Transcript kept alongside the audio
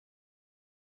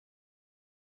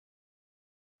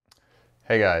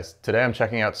Hey guys, today I'm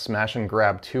checking out Smash and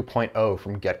Grab 2.0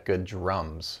 from Get Good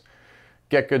Drums.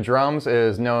 Get Good Drums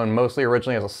is known mostly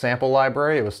originally as a sample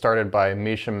library. It was started by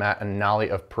Misha, Matt, and Nali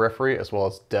of Periphery, as well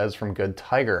as Des from Good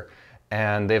Tiger.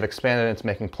 And they've expanded into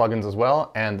making plugins as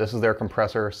well, and this is their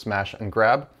compressor, Smash and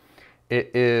Grab. It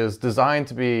is designed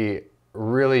to be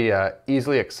really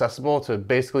easily accessible to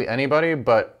basically anybody,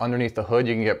 but underneath the hood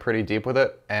you can get pretty deep with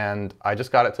it, and I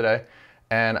just got it today.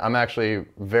 And I'm actually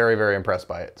very, very impressed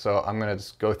by it. So I'm gonna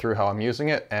just go through how I'm using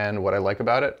it and what I like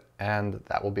about it, and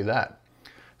that will be that.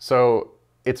 So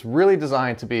it's really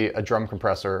designed to be a drum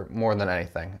compressor more than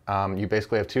anything. You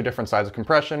basically have two different sides of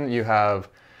compression. You have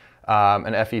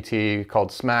an FET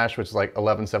called Smash, which is like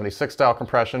 1176 style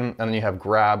compression, and then you have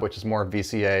Grab, which is more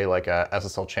VCA, like a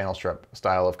SSL channel strip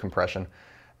style of compression.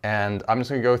 And I'm just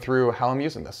gonna go through how I'm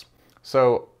using this.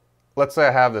 So let's say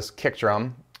I have this kick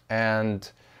drum, and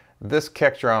this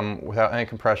kick drum without any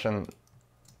compression,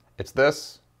 it's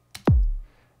this,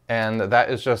 and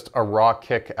that is just a raw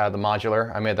kick out of the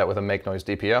modular. I made that with a Make Noise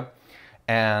DPO,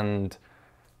 and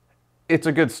it's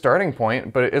a good starting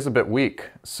point, but it is a bit weak.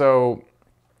 So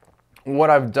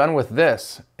what I've done with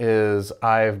this is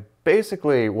I've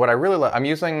basically, what I really like, I'm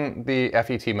using the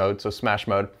FET mode, so Smash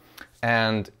mode,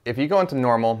 and if you go into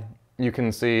normal, you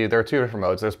can see there are two different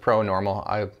modes. There's Pro and Normal.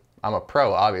 I'm a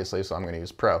Pro, obviously, so I'm gonna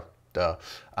use Pro. Duh.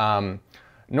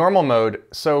 Normal mode,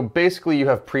 so basically you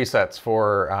have presets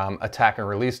for attack and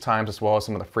release times, as well as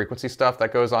some of the frequency stuff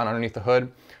that goes on underneath the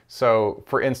hood. So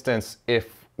for instance,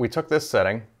 if we took this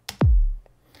setting,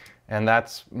 and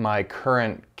that's my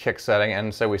current kick setting,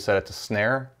 and say we set it to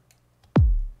snare,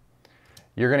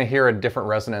 you're gonna hear a different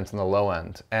resonance in the low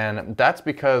end. And that's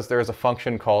because there's a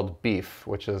function called beef,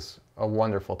 which is a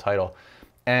wonderful title.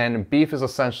 And beef is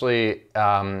essentially,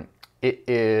 it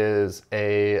is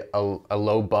a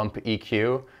low bump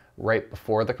EQ right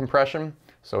before the compression.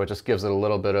 So it just gives it a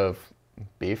little bit of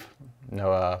beef.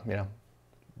 No, you know,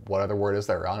 what other word is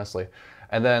there, honestly?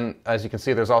 And then, as you can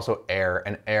see, there's also air,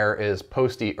 and air is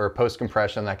post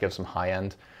compression that gives some high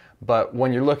end. But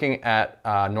when you're looking at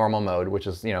normal mode, which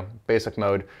is, you know, basic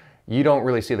mode, you don't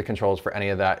really see the controls for any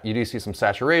of that. You do see some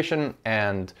saturation,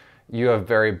 and you have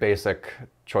very basic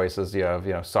choices. You have,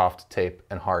 you know, soft, tape,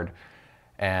 and hard.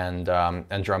 And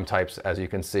drum types, as you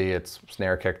can see, it's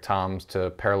snare, kick, toms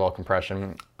to parallel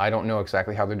compression. I don't know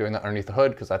exactly how they're doing that underneath the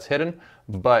hood because that's hidden,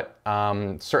 but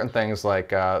certain things like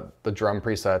the drum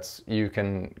presets, you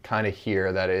can kind of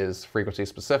hear that is frequency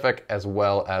specific, as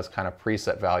well as kind of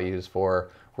preset values for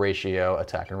ratio,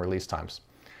 attack, and release times.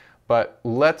 But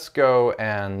let's go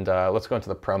and let's go into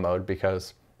the Pro mode,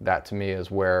 because that to me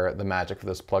is where the magic for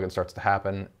this plugin starts to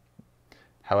happen.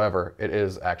 However, it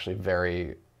is actually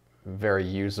very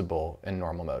usable in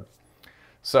normal mode.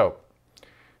 So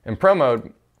in Pro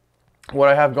mode, what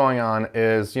I have going on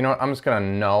is, you know what, I'm just gonna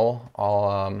null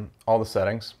all the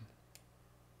settings.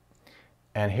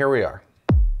 And here we are.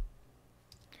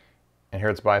 And here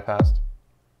it's bypassed.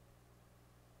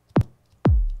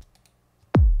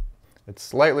 It's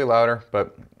slightly louder,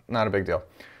 but not a big deal.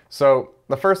 So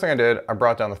the first thing I did, I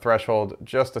brought down the threshold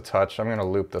just a touch. I'm gonna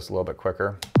loop this a little bit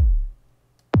quicker.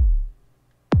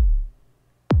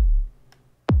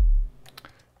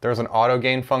 There's an auto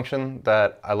gain function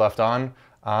that I left on.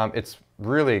 It's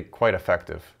really quite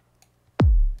effective.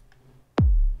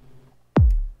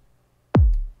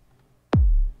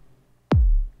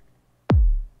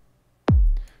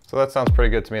 So that sounds pretty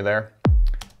good to me there.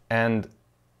 And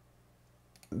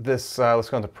this, let's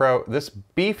go into Pro. This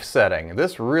beef setting,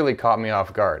 this really caught me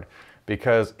off guard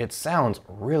because it sounds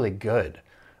really good.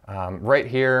 Right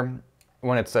here,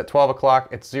 when it's at 12 o'clock,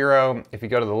 it's 0. If you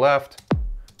go to the left,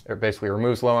 it basically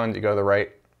removes low end. You go to the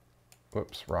right,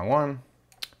 whoops, wrong one,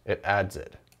 it adds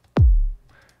it.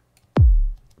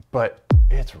 But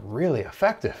it's really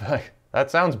effective. That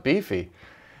sounds beefy.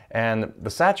 And the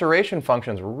saturation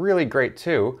function is really great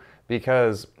too,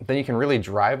 because then you can really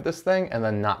drive this thing and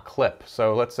then not clip.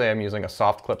 So let's say I'm using a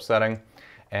soft clip setting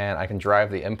and I can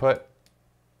drive the input.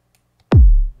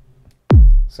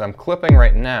 So I'm clipping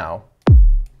right now.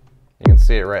 You can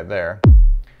see it right there.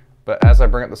 But as I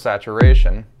bring up the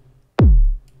saturation,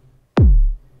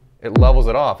 it levels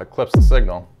it off, it clips the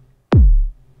signal.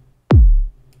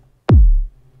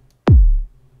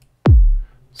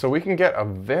 So we can get a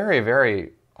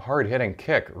very hard-hitting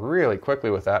kick really quickly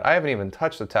with that. I haven't even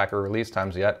touched attack or release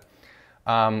times yet,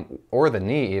 or the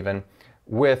knee even.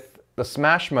 With the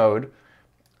Smash mode,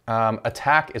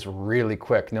 attack is really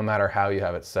quick no matter how you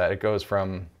have it set. It goes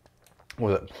from,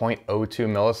 was it 0.02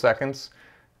 milliseconds?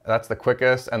 That's the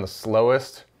quickest, and the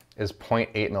slowest is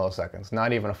 0.8 milliseconds,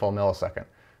 not even a full millisecond.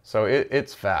 So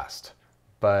it's fast,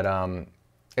 but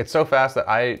it's so fast that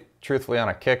I truthfully on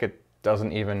a kick it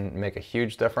doesn't even make a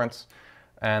huge difference.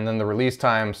 And then the release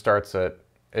time starts at,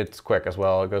 it's quick as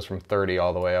well. It goes from 30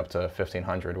 all the way up to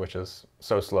 1500, which is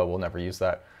so slow we'll never use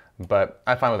that. But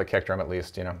I find with a kick drum at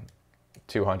least, you know,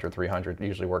 200, 300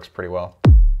 usually works pretty well.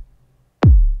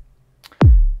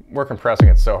 We're compressing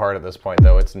it so hard at this point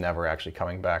though, it's never actually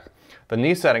coming back. The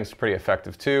knee setting's pretty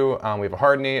effective too. We have a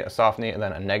hard knee, a soft knee, and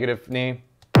then a negative knee.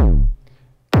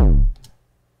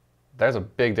 There's a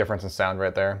big difference in sound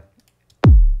right there.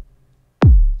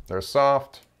 There's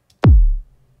soft.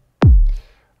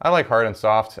 I like hard and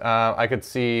soft. I could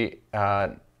see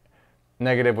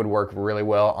negative would work really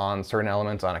well on certain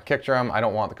elements on a kick drum. I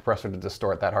don't want the compressor to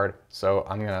distort that hard, so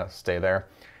I'm gonna stay there.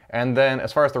 And then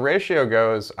as far as the ratio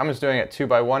goes, I'm just doing it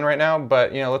 2:1 right now,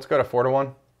 but you know, let's go to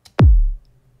 4:1.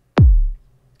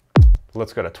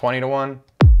 Let's go to 20:1.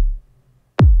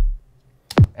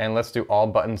 And let's do all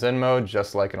buttons in mode,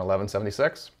 just like an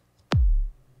 1176.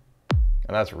 And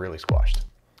that's really squashed.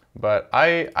 But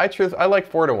I like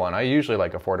 4:1. I usually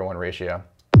like a 4:1 ratio.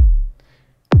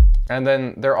 And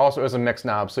then there also is a mix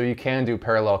knob, so you can do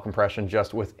parallel compression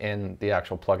just within the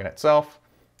actual plugin itself.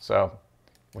 So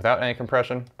without any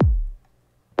compression,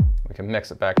 we can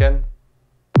mix it back in.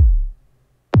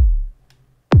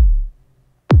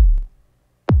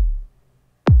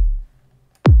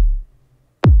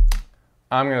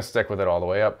 I'm gonna stick with it all the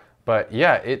way up. But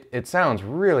yeah, it sounds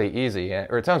really easy,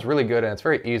 or it sounds really good, and it's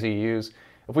very easy to use.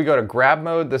 If we go to grab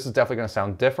mode, this is definitely gonna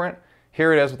sound different.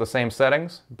 Here it is with the same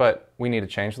settings, but we need to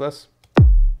change this.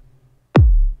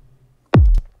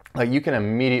 Like you can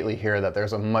immediately hear that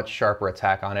there's a much sharper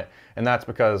attack on it, and that's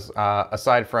because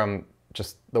aside from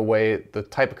just the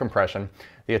type of compression,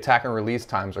 the attack and release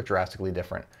times are drastically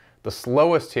different. The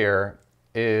slowest here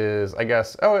is, I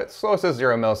guess, it's slowest is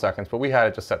 0 milliseconds, but we had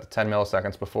it just set to 10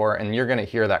 milliseconds before, and you're gonna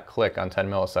hear that click on 10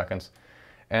 milliseconds.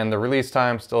 And the release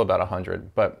time, still about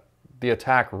 100, but the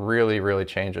attack really, really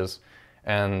changes.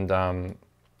 And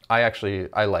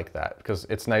I like that, because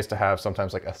it's nice to have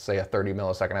sometimes like say a 30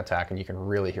 millisecond attack and you can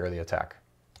really hear the attack.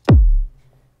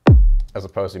 As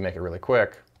opposed to you make it really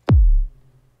quick,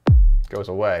 it goes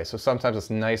away. So sometimes it's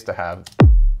nice to have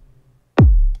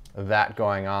that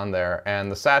going on there.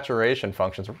 And the saturation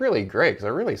function is really great because it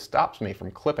really stops me from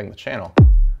clipping the channel.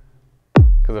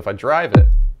 Because if I drive it,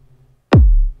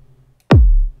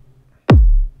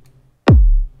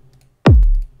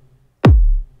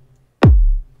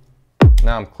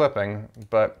 now I'm clipping,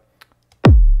 but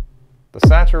the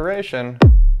saturation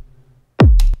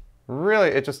really,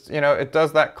 it just, you know, it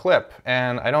does that clip,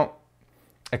 and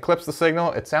it clips the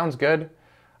signal, it sounds good.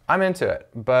 I'm into it,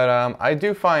 but I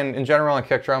do find in general on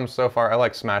kick drums so far, I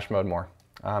like smash mode more.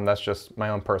 That's just my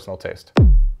own personal taste.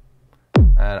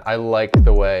 And I like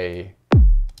the way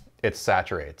it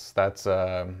saturates. That's,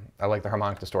 I like the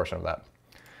harmonic distortion of that.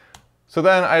 So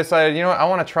then I decided, you know what, I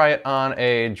want to try it on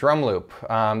a drum loop.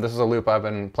 This is a loop I've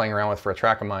been playing around with for a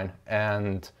track of mine,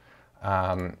 and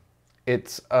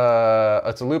it's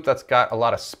a loop that's got a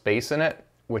lot of space in it,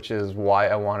 which is why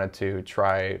I wanted to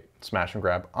try smash and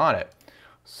grab on it.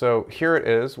 So here it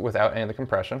is without any of the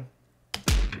compression.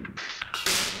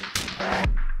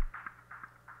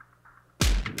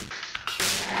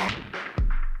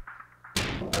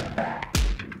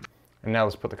 And now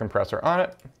let's put the compressor on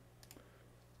it.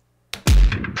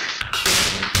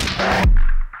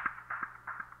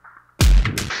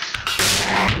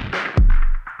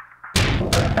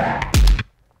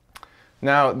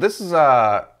 Now this is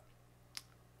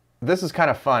kind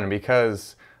of fun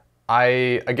because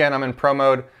again I'm in pro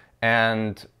mode,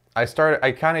 and I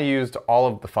kind of used all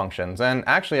of the functions, and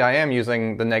actually I am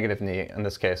using the negative knee in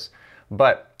this case.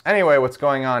 But anyway, what's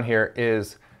going on here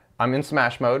is I'm in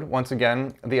smash mode. Once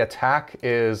again, the attack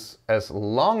is as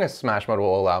long as smash mode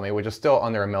will allow me, which is still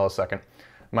under a millisecond.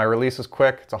 My release is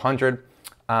quick, it's 100.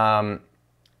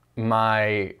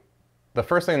 The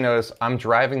first thing to notice, I'm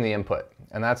driving the input,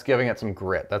 and that's giving it some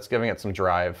grit, that's giving it some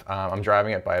drive. I'm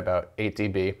driving it by about 8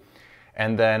 dB.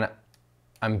 And then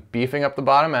I'm beefing up the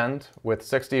bottom end with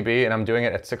 6 dB, and I'm doing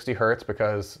it at 60 hertz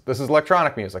because this is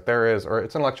electronic music.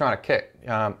 It's an electronic kick,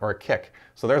 or a kick.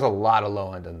 So there's a lot of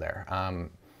low end in there.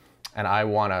 And I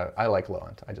like low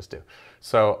end, I just do.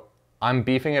 So I'm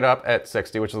beefing it up at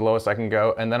 60, which is the lowest I can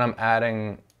go, and then I'm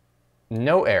adding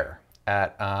no air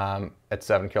at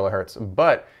 7 kilohertz,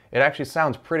 but it actually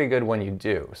sounds pretty good when you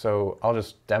do. So I'll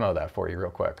just demo that for you real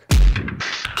quick.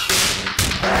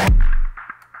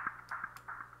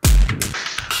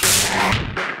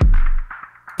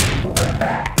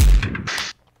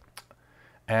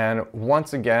 And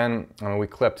once again, we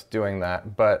clipped doing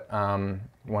that, but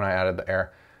when I added the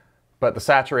air. But the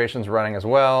saturation's running as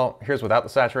well. Here's without the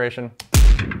saturation.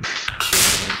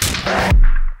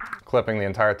 Clipping the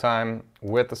entire time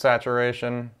with the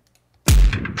saturation.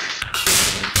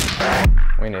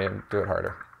 We need to do it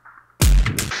harder.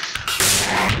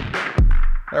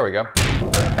 There we go.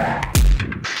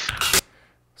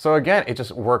 So again, it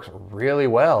just works really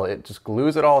well. It just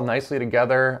glues it all nicely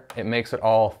together. It makes it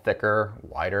all thicker,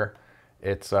 wider.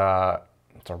 It's a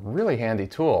really handy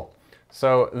tool.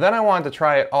 So then I wanted to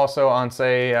try it also on,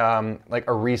 say, like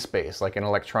a respace, like an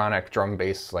electronic drum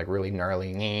bass, like really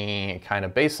gnarly kind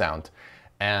of bass sound.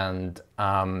 And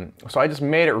so I just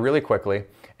made it really quickly,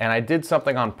 and I did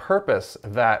something on purpose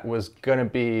that was gonna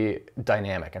be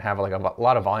dynamic and have like a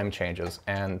lot of volume changes.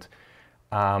 And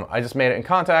I just made it in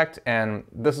Contact, and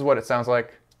this is what it sounds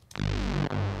like.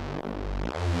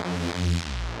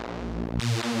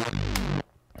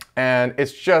 And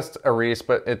it's just a res,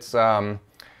 but it's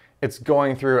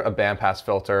going through a bandpass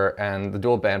filter, and the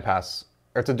dual bandpass,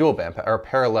 or it's a dual bandpass, or a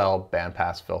parallel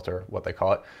bandpass filter, what they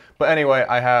call it. But anyway,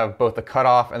 I have both the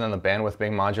cutoff and then the bandwidth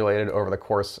being modulated over the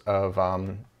course of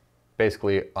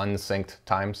basically unsynced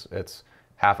times. It's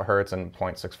half a hertz and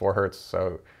 0.64 hertz,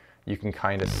 so you can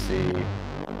kind of see.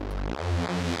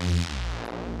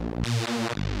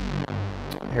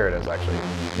 Here it is, actually.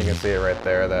 You can see it right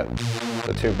there, that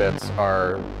the two bits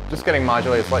are just getting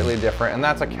modulated slightly different, and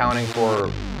that's accounting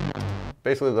for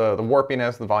basically the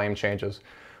warpiness, the volume changes,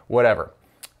 whatever.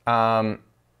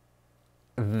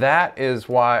 That is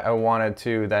why I wanted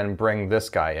to then bring this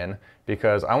guy in,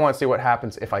 because I want to see what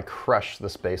happens if I crush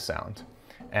this bass sound.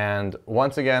 And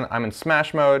once again, I'm in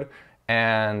smash mode,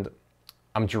 and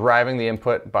I'm driving the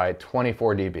input by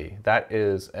 24 dB. That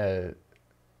is an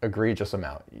egregious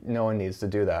amount. No one needs to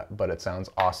do that, but it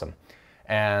sounds awesome.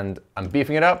 And I'm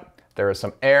beefing it up. There is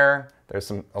some air,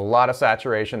 there's a lot of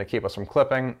saturation to keep us from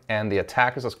clipping, and the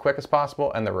attack is as quick as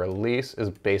possible, and the release is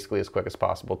basically as quick as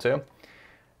possible too.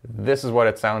 This is what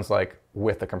it sounds like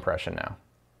with the compression now.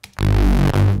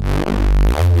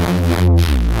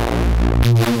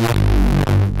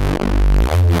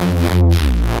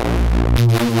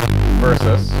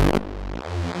 Versus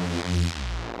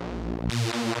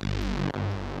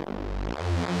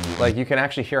like you can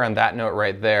actually hear on that note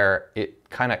right there, it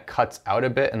kind of cuts out a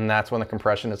bit, and that's when the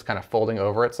compression is kind of folding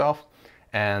over itself.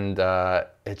 And I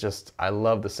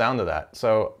love the sound of that.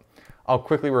 So I'll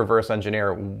quickly reverse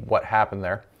engineer what happened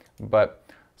there. But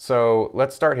so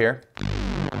let's start here.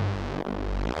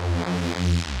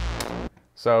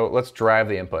 So let's drive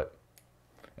the input.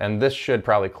 And this should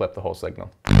probably clip the whole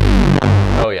signal.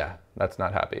 Oh yeah, that's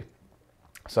not happy.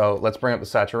 So let's bring up the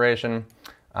saturation.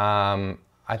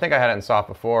 I think I had it in soft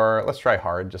before. Let's try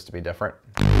hard just to be different.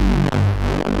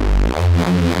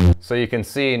 So you can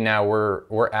see now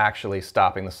we're actually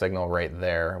stopping the signal right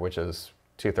there, which is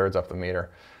 2/3 up the meter.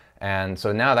 And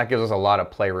so now that gives us a lot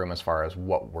of playroom as far as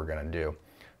what we're gonna do.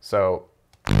 So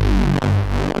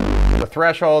the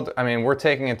threshold, I mean, we're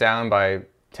taking it down by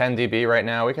 10 dB right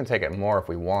now. We can take it more if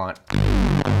we want.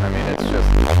 I mean,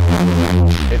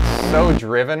 it's so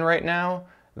driven right now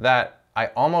that I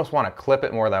almost want to clip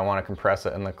it more than I want to compress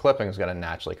it, and the clipping is going to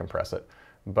naturally compress it.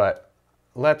 But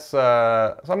let's,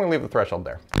 so I'm going to leave the threshold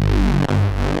there.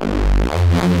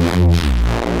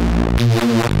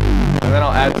 And then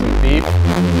I'll add some beep.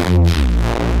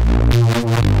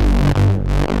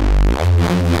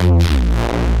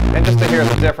 And just to hear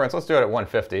the difference, let's do it at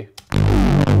 150.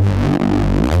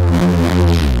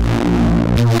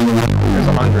 Here's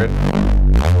 100.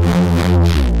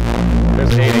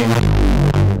 Here's 80.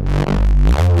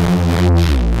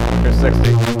 Here's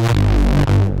 60.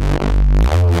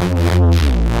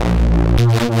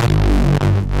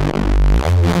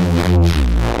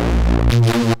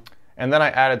 And then I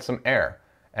added some air,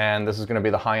 and this is going to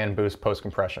be the high-end boost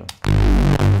post-compression.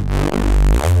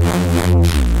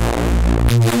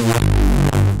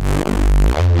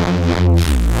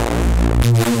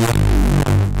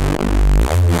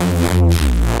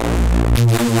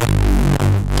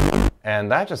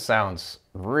 And that just sounds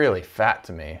really fat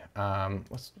to me.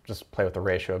 Let's just play with the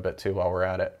ratio a bit too while we're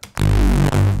at it.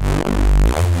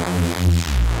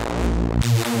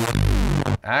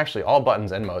 Actually, all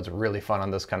buttons in modes are really fun on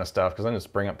this kind of stuff, because then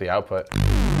just bring up the output.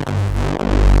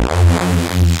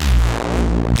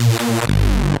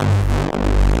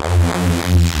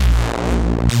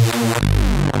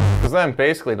 Because then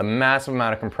basically the massive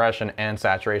amount of compression and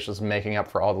saturation is making up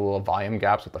for all the little volume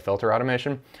gaps with the filter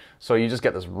automation. So you just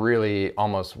get this really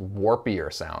almost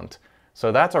warpier sound.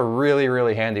 So that's a really,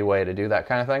 really handy way to do that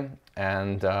kind of thing.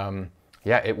 And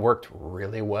yeah, it worked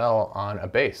really well on a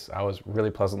bass. I was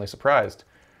really pleasantly surprised.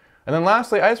 And then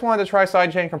lastly, I just wanted to try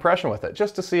sidechain compression with it,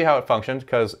 just to see how it functioned,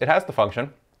 because it has the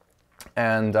function.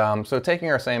 And so taking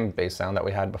our same bass sound that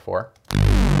we had before,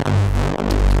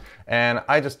 And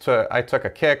I took a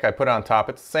kick, I put it on top.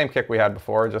 It's the same kick we had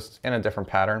before, just in a different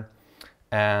pattern.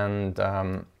 And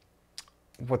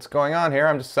what's going on here,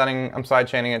 I'm side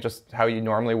chaining it just how you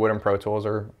normally would in Pro Tools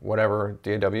or whatever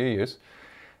DAW you use.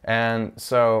 And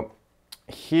so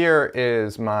here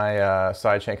is my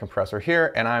sidechain compressor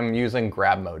here, and I'm using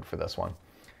grab mode for this one.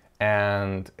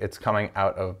 And it's coming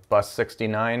out of bus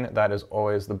 69. That is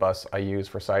always the bus I use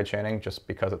for sidechaining just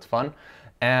because it's fun.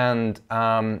 And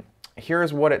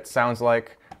here's what it sounds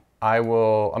like. I'm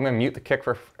gonna mute the kick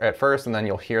at first, and then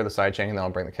you'll hear the sidechaining, and then I'll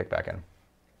bring the kick back in.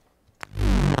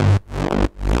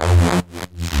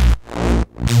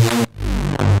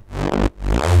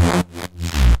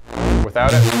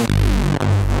 Without it.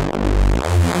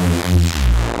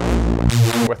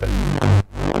 With it.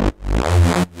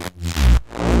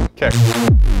 Kick.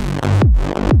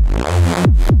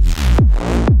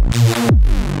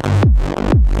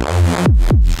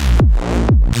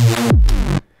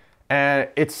 And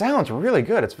it sounds really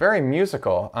good. It's very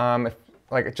musical.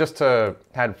 Just to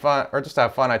have fun,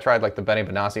 I tried like the Benny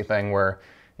Benassi thing where,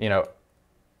 you know,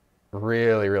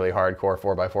 really, really hardcore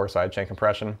 4x4 sidechain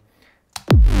compression.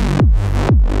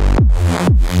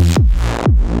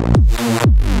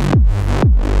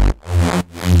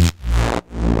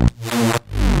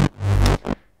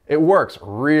 It works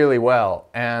really well,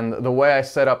 and the way I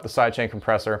set up the sidechain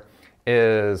compressor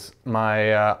is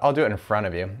I'll do it in front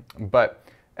of you, but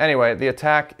anyway, the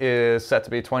attack is set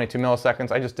to be 22 milliseconds.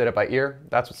 I just did it by ear.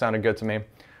 That's what sounded good to me.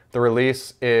 The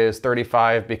release is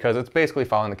 35 because it's basically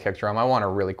following the kick drum. I want a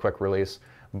really quick release,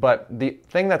 but the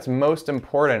thing that's most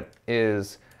important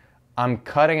is I'm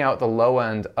cutting out the low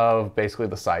end of basically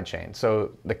the sidechain.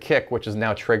 So the kick, which is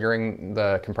now triggering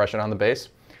the compression on the bass,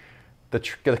 the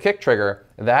kick trigger,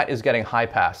 that is getting high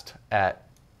passed at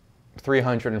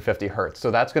 350 hertz.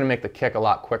 So that's going to make the kick a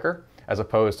lot quicker as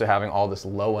opposed to having all this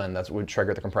low end that would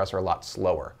trigger the compressor a lot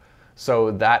slower.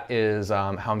 So that is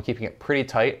how I'm keeping it pretty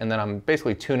tight, and then I'm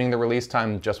basically tuning the release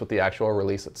time just with the actual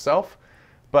release itself.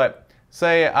 But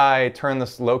say I turn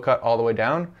this low cut all the way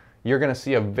down, you're going to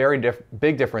see a very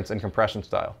big difference in compression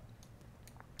style.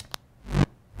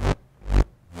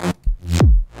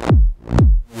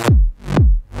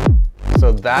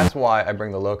 So that's why I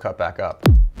bring the low cut back up.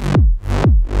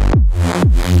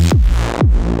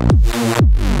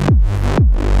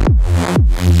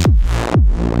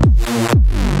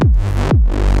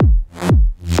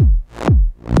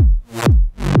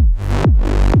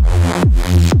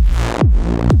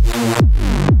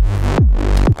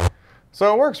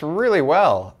 So it works really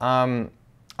well. I'm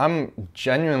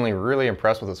genuinely really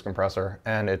impressed with this compressor,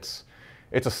 and it's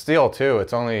a steal too.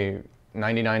 It's only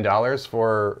 $99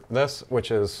 for this,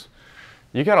 which is,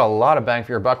 you get a lot of bang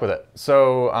for your buck with it.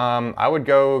 So I would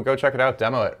go check it out,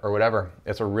 demo it or whatever.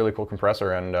 It's a really cool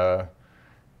compressor, and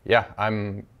yeah,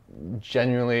 I'm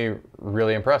genuinely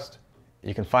really impressed.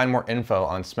 You can find more info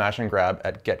on Smash and Grab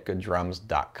at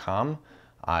getgooddrums.com.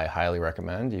 I highly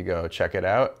recommend you go check it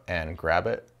out and grab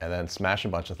it and then smash a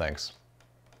bunch of things.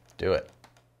 Do it.